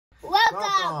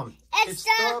It's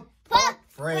the Puck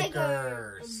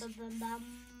Breakers.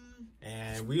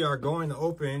 And we are going to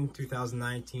open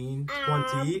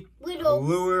 2019-20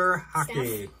 Allure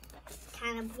Hockey.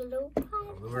 Kind of blue.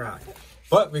 Allure Hockey.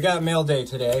 But we got mail day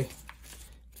today.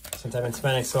 Since I've been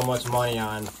spending so much money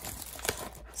on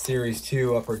Series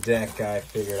 2 Upper Deck, I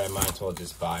figured I might as well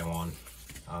just buy one.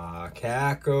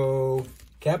 Capo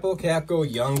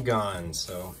Young Guns.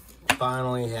 So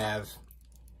finally have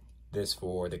this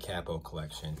for the Capo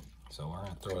collection. So we're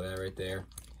gonna throw that right there.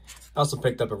 I also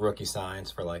picked up a rookie signs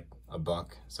for like $1.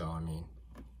 So I mean,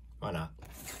 why not?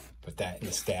 Put that in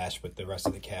the stash with the rest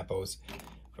of the Capos.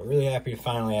 But really happy to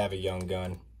finally have a Young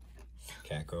Gun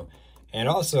Capo. And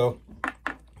also,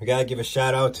 we gotta give a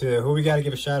shout out to who we gotta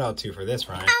give a shout out to for this,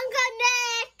 Ryan. Uncle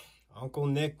Nick. Uncle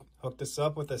Nick hooked us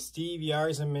up with a Steve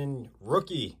Yzerman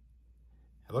rookie.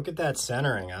 Look at that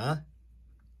centering, huh?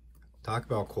 Talk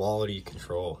about quality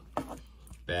control.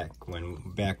 Back what,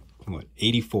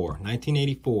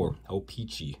 1984. Oh,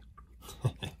 peachy.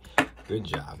 Good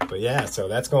job. But yeah, so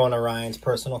that's going to Ryan's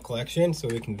personal collection, so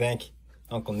we can thank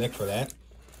Uncle Nick for that.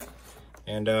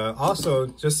 And also,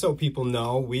 just so people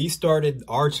know, we started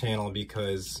our channel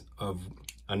because of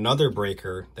another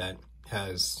breaker that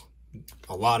has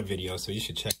a lot of videos, so you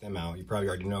should check them out. You probably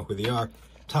already know who they are.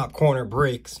 Top Corner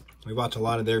Breaks. We watch a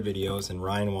lot of their videos, and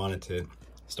Ryan wanted to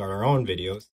start our own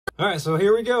videos. All right, so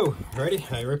here we go. Ready?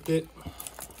 I ripped it.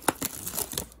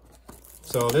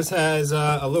 So this has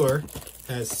Allure.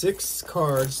 Has 6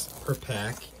 cards per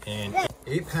pack and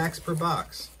 8 packs per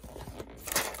box.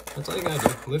 That's all you gotta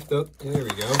do. Lift up. There we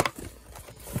go.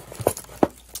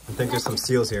 I think there's some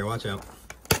seals here. Watch out.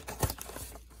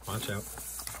 Watch out.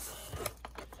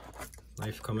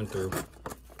 Knife coming through.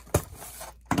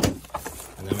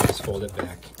 And then we just fold it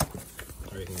back.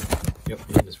 Or you can, yep,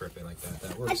 you can just rip it like that.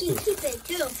 That works too. I can keep it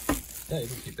too. Yeah, you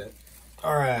can keep that.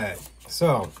 All right.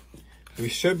 So we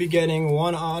should be getting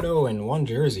 1 auto and 1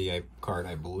 jersey card,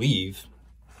 I believe.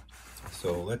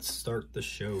 So let's start the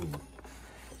show.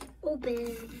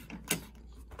 Open.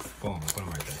 Boom, put them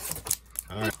right there.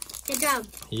 All right. Good job.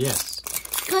 Yes.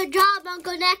 Good job,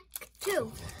 Uncle Nick,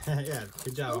 too. Yeah,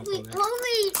 good job, Uncle Nick.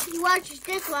 Hopefully he watches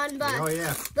this one, but, oh,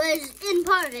 yeah. But it's in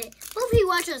part of it. Hopefully he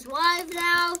watches live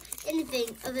now.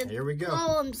 Anything of it. Here we go.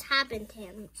 Problems happen to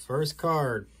him. First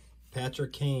card,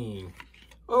 Patrick Kane.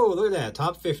 Oh, look at that.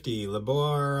 Top 50,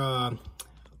 Libor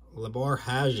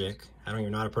Hajic. I don't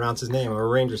even know how to pronounce his name. We're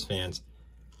Rangers fans.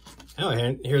 Oh,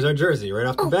 and here's our jersey right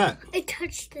off the bat. I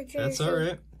touched the jersey. That's all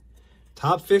right.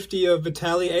 Top 50 of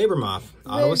Vitaly Abramov,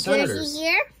 Ottawa Senators. Jersey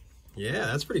here? Yeah,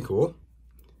 that's pretty cool.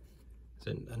 Is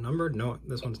it numbered? No,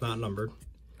 this one's not numbered.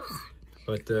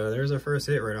 But there's our first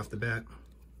hit right off the bat.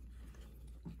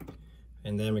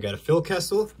 And then we got a Phil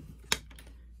Kessel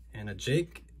and a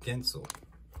Jake Gensel.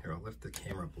 Here, I'll lift the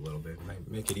camera up a little bit. Might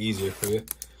make it easier for you.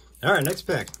 All right, next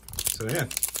pack. So yeah,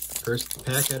 first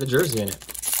pack had a jersey in it.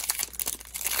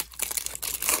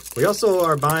 We also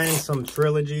are buying some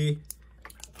Trilogy.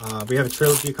 We have a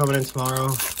Trilogy coming in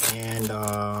tomorrow. And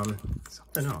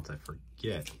something else I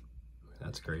forget.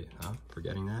 That's great, huh?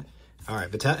 Forgetting that. All right,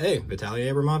 Vitaly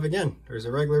Abramov again. There's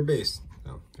a regular base.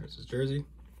 Oh, there's his jersey.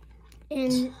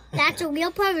 And that's a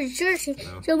real part of his jersey.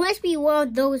 No. So it must be one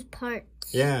of those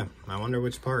parts. Yeah, I wonder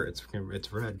which part. It's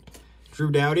red.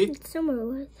 Drew Doughty. It's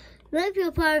somewhere. Might be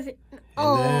a part of it.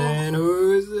 And then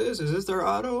who is this? Is this our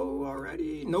auto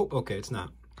already? Nope. Okay, it's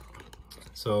not.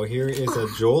 So here is a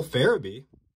Joel Farabee.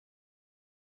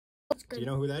 Do you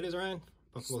know who that is, Ryan?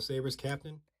 Buffalo Sabres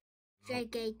captain? Jack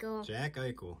Eichel. Jack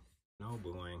Eichel. No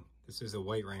booing. This is a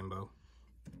white rainbow.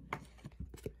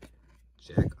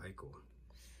 Jack Eichel.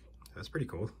 That's pretty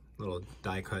cool. Little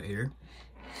die cut here.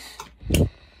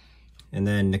 And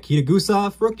then Nikita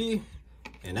Gusev, rookie.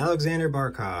 And Alexander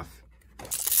Barkov.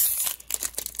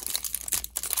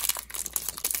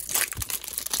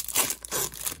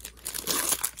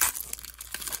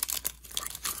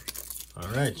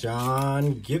 All right,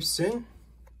 John Gibson.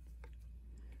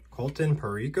 Colton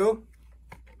Parayko.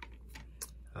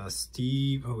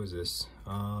 Who is this?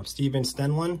 Steven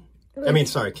Stenlund.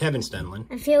 Kevin Stenlund.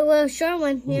 I feel a little short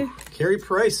one here. Ooh, Carey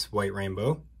Price, white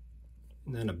rainbow.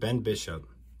 And then a Ben Bishop.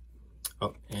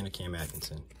 Oh, and a Cam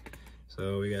Atkinson.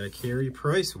 So we got a Carey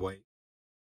Price white.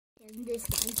 And this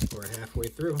one. We're halfway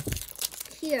through.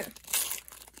 Here.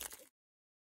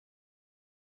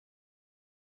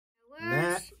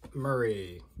 Matt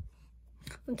Murray.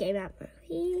 Okay, Matt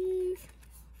Murray.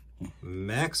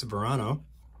 Max Verano.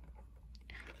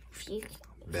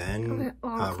 Ben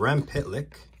Rem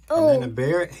Pitlick. And then a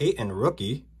Barrett Hayton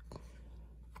rookie.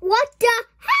 What the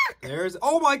heck? There's,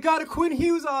 oh my God, a Quinn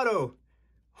Hughes auto.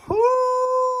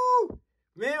 Woo!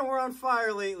 Man, we're on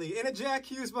fire lately. And a Jack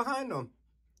Hughes behind them.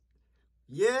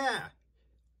 Yeah.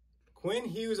 Quinn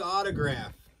Hughes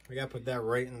autograph. We got to put that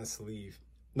right in the sleeve.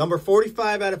 Number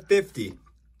 45 out of 50.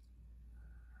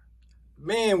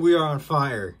 Man, we are on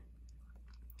fire.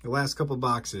 The last couple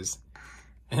boxes.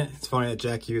 It's funny that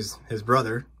Jack Hughes, his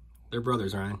brother, they're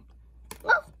brothers, Ryan.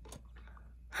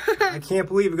 I can't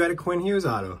believe we got a Quinn Hughes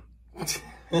auto.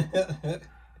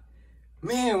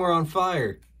 Man, we're on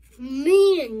fire.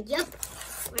 Man, yep.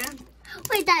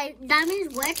 Wait, that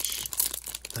means which?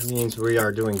 That means we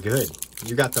are doing good.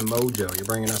 You got the mojo. You're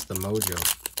bringing us the mojo.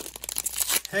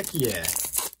 Heck yeah.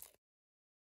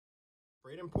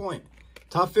 Braden Point.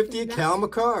 Top 50 Cal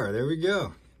McCarr. There we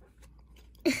go.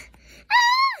 This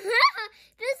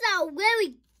is a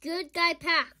very good guy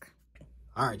pack.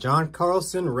 All right, John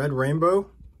Carlson, Red Rainbow.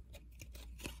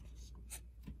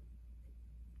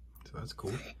 So that's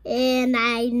cool. And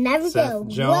I never Seth know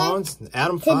Jones, what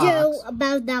Adam to Fox. do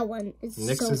about that one. It's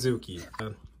Nick so Suzuki.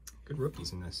 Good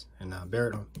rookies in this. And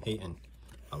Barrett Hayton.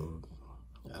 I don't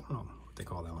know what they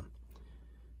call that one.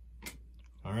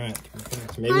 All right.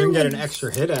 So maybe we can get an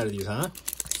extra hit out of these, huh?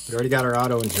 We already got our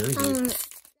auto and jersey.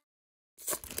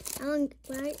 When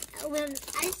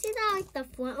I see that, like, the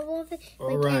front of it.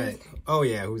 All right. Oh,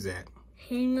 yeah. Who's that?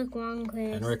 Henrik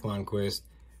Lundqvist.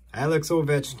 Alex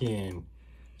Ovechkin.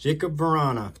 Jacob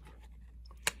Verana.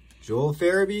 Joel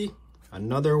Farabee.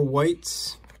 Another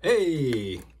white.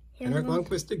 Hey. Henrik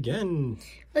Lundqvist again.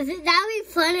 That would be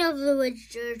funny if it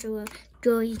was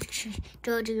Georgie.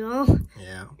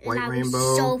 Yeah. White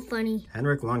Rainbow. So funny.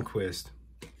 Henrik Lundqvist.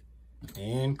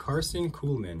 And Carson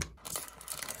Kuhlman.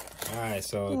 All right,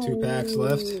 so 2 packs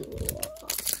left.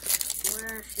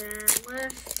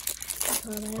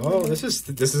 Oh, this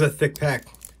is a thick pack.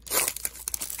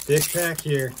 Thick pack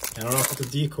here. I don't know if it's a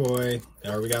decoy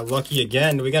or we got lucky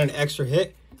again. We got an extra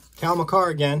hit. Cal McCarr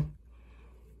again.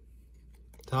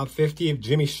 Top 50 of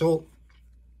Jimmy Schultz.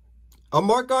 A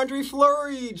Marc-Andre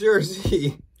Fleury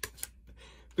jersey.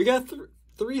 We got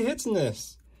 3 hits in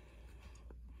this.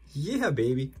 Yeah,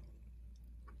 baby.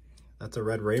 That's a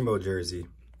Red Rainbow jersey.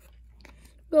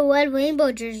 The Red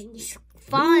Rainbow jersey is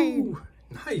fun. Ooh,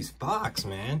 nice box,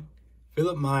 man.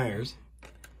 Philip Myers.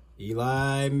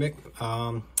 Eli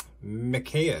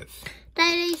Mikheyev.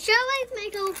 They should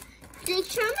make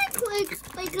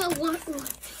a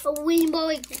rainbow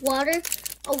water,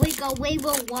 a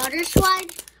rainbow water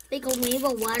slide, like a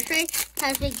rainbow water slide,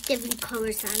 has like different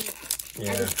colors on it.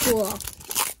 Yeah. That is cool. All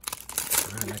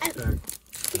right, next pack.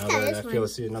 I feel to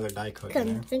see another die cut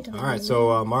in there. All right,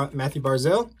 so Matthew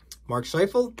Barzal, Mark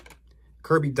Scheifele,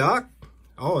 Kirby Doc.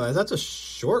 Oh, that's a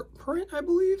short print, I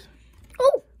believe.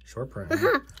 Oh, short print.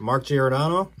 Mark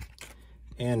Giordano,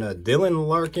 and Dylan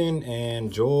Larkin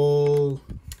and Joel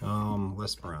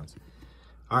Lesperance.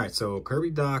 All right, so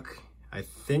Kirby Doc. I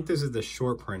think this is the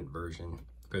short print version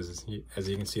because, as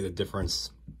you can see, the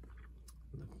difference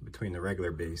between the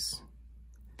regular base.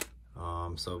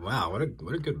 So wow, what a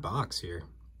good box here.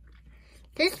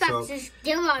 This box is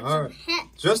still on some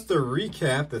hits. Just to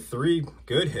recap, the 3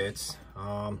 good hits.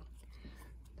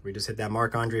 We just hit that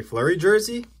Marc-Andre Fleury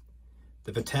jersey,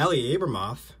 the Vitaly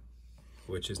Abramov,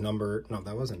 which is numbered. No,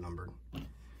 that wasn't numbered.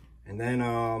 And then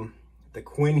the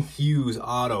Quinn Hughes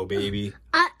auto, baby.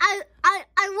 I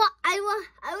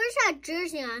wish I had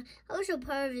jersey on. I wish I had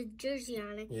part of his jersey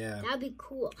on it. Yeah. That'd be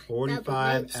cool.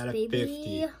 45 out of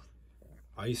 50.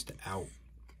 Iced out.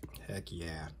 Heck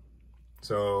yeah.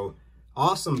 So,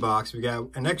 awesome box. We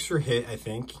got an extra hit, I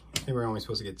think. I think we're only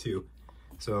supposed to get 2.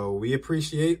 So, we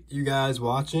appreciate you guys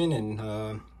watching,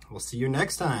 and we'll see you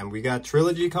next time. We got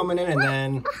Trilogy coming in, and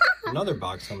then another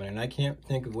box coming in. I can't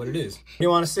think of what it is. What do you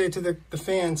want to say to the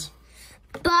fans?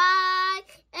 Bye.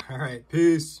 All right.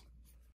 Peace.